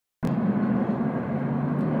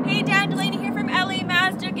Hey Dan, Delaney here from LA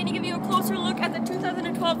Mazda, going to give you a closer look at the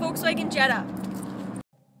 2012 Volkswagen Jetta.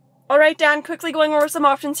 Alright Dan, quickly going over some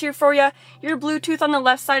options here for you. Your Bluetooth on the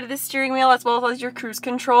left side of the steering wheel as well as your cruise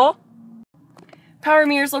control. Power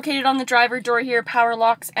mirrors located on the driver door here, power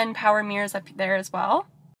locks and power mirrors up there as well.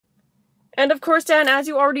 And of course Dan, as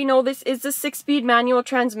you already know, this is the 6-speed manual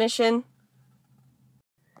transmission.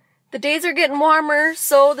 The days are getting warmer,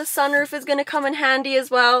 so the sunroof is going to come in handy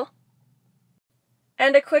as well.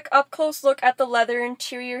 And a quick up-close look at the leather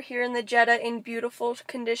interior here in the Jetta in beautiful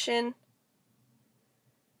condition.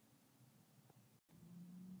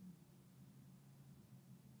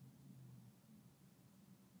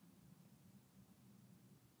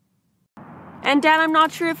 And Dan, I'm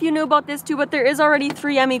not sure if you knew about this too, but there is already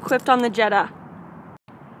 3M equipped on the Jetta.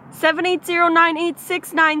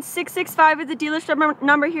 780-986-9665 is the dealership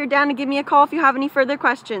number here, Dan, and give me a call if you have any further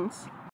questions.